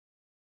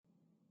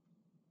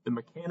The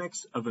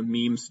mechanics of a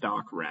meme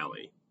stock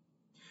rally.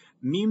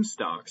 Meme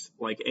stocks,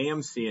 like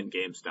AMC and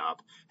GameStop,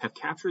 have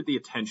captured the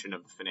attention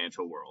of the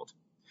financial world.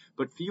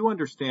 But few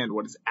understand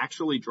what is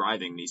actually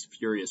driving these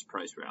furious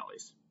price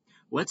rallies.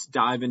 Let's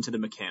dive into the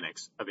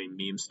mechanics of a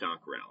meme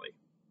stock rally.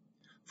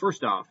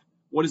 First off,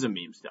 what is a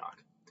meme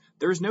stock?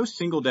 There is no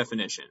single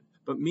definition,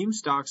 but meme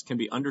stocks can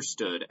be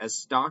understood as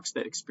stocks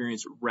that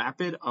experience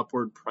rapid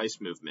upward price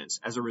movements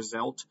as a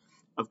result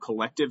of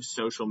collective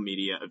social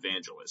media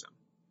evangelism.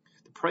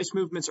 The price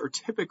movements are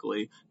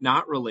typically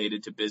not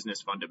related to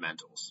business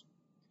fundamentals.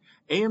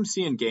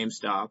 AMC and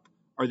GameStop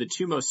are the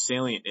two most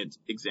salient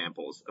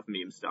examples of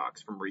meme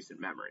stocks from recent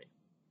memory.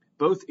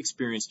 Both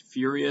experienced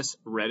furious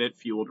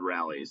Reddit-fueled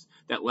rallies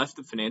that left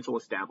the financial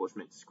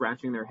establishment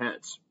scratching their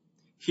heads.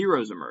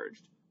 Heroes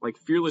emerged, like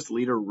fearless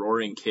leader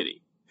Roaring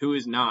Kitty, who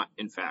is not,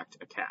 in fact,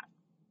 a cat.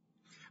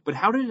 But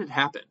how did it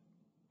happen?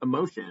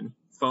 Emotion,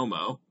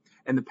 FOMO,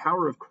 and the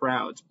power of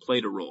crowds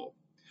played a role.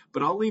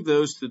 But I'll leave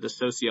those to the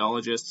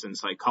sociologists and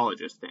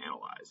psychologists to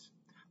analyze.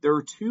 There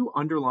are two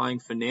underlying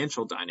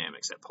financial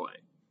dynamics at play,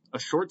 a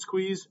short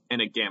squeeze and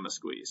a gamma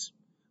squeeze.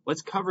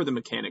 Let's cover the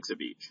mechanics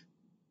of each.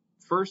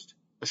 First,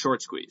 a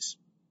short squeeze.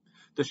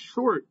 The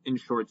short in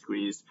short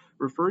squeeze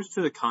refers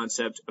to the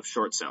concept of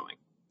short selling.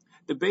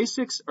 The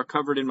basics are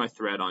covered in my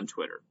thread on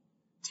Twitter.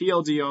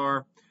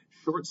 TLDR,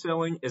 short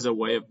selling is a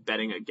way of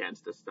betting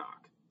against a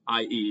stock,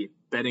 i.e.,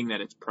 betting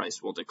that its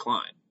price will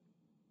decline.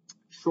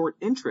 Short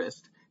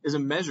interest is a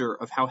measure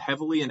of how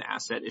heavily an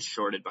asset is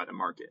shorted by the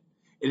market.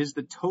 It is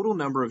the total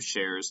number of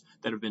shares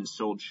that have been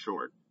sold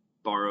short,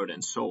 borrowed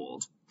and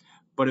sold,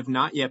 but have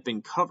not yet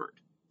been covered,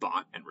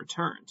 bought and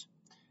returned.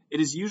 It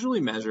is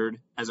usually measured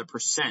as a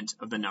percent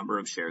of the number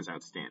of shares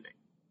outstanding.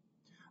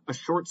 A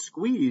short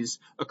squeeze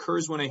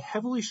occurs when a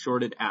heavily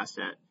shorted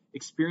asset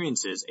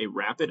experiences a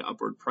rapid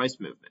upward price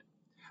movement.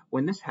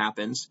 When this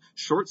happens,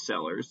 short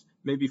sellers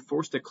may be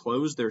forced to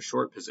close their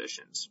short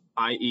positions,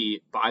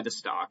 i.e., buy the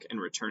stock and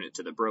return it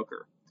to the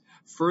broker,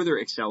 further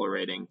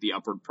accelerating the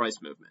upward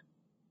price movement.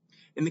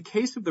 In the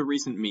case of the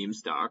recent meme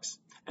stocks,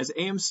 as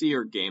AMC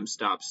or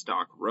GameStop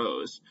stock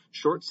rose,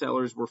 short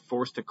sellers were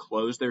forced to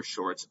close their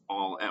shorts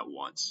all at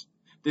once.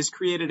 This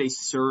created a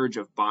surge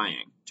of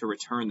buying to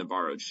return the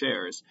borrowed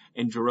shares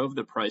and drove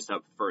the price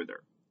up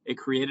further. It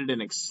created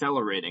an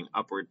accelerating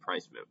upward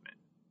price movement.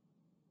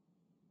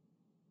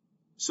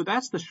 So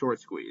that's the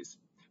short squeeze.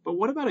 But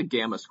what about a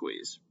gamma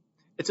squeeze?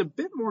 It's a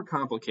bit more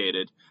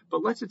complicated,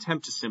 but let's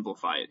attempt to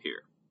simplify it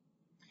here.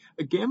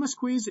 A gamma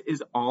squeeze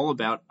is all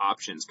about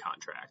options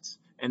contracts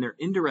and their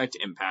indirect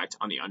impact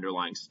on the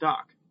underlying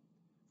stock.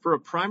 For a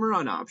primer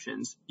on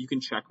options, you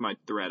can check my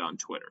thread on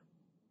Twitter.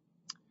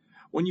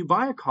 When you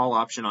buy a call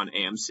option on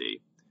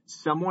AMC,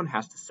 someone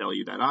has to sell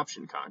you that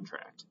option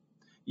contract.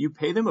 You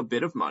pay them a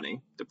bit of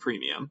money, the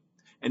premium,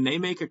 and they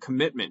make a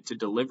commitment to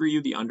deliver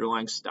you the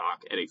underlying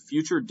stock at a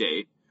future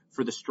date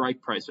for the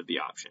strike price of the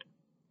option.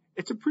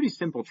 It's a pretty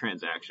simple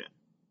transaction.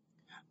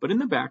 But in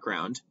the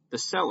background, the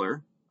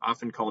seller,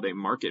 often called a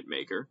market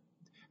maker,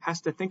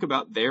 has to think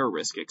about their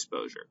risk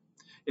exposure.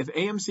 If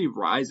AMC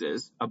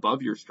rises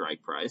above your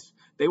strike price,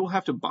 they will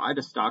have to buy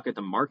the stock at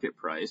the market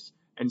price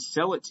and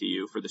sell it to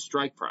you for the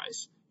strike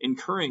price,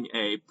 incurring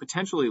a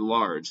potentially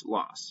large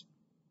loss.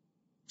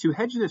 To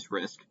hedge this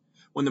risk,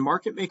 when the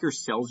market maker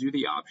sells you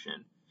the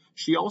option,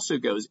 she also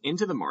goes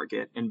into the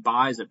market and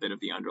buys a bit of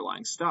the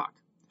underlying stock.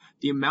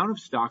 The amount of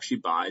stock she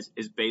buys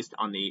is based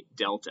on the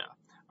delta,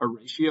 a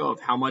ratio of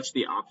how much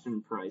the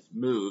option price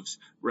moves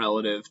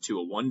relative to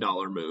a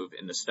 $1 move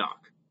in the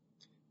stock.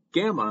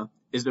 Gamma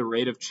is the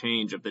rate of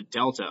change of the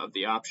delta of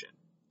the option.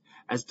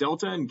 As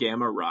delta and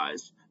gamma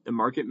rise, the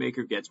market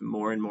maker gets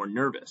more and more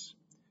nervous.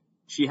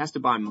 She has to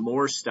buy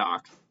more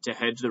stock to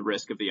hedge the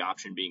risk of the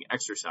option being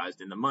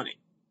exercised in the money,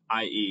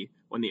 i.e.,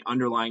 when the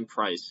underlying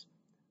price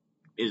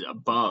is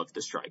above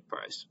the strike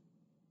price.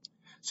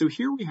 So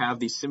here we have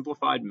the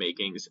simplified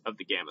makings of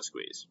the gamma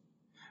squeeze.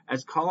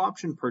 As call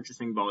option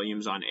purchasing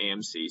volumes on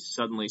AMC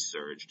suddenly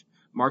surged,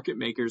 market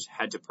makers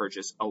had to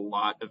purchase a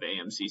lot of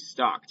AMC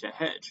stock to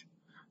hedge.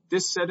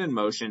 This set in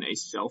motion a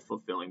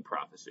self-fulfilling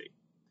prophecy.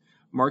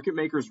 Market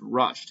makers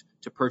rushed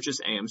to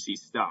purchase AMC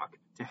stock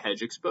to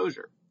hedge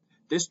exposure.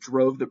 This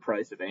drove the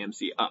price of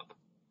AMC up.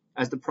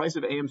 As the price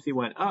of AMC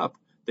went up,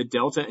 the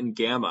delta and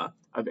gamma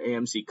of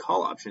AMC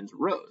call options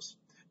rose.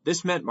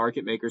 This meant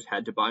market makers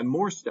had to buy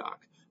more stock,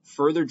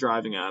 further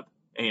driving up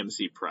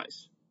AMC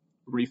price.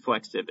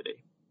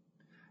 Reflexivity.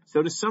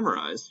 So to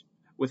summarize,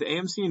 with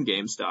AMC and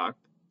GameStop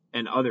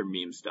and other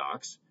meme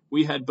stocks,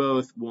 we had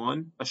both,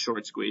 one, a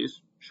short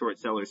squeeze, short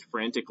sellers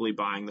frantically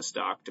buying the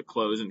stock to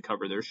close and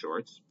cover their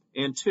shorts,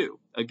 and two,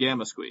 a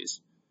gamma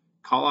squeeze,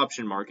 call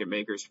option market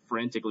makers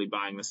frantically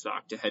buying the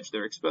stock to hedge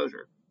their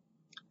exposure.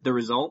 The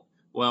result?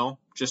 Well,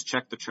 just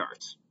check the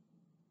charts.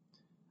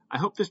 I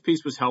hope this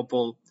piece was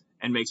helpful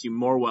and makes you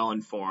more well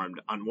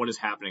informed on what is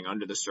happening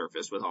under the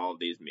surface with all of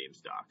these meme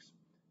stocks.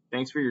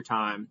 Thanks for your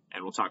time,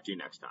 and we'll talk to you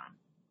next time.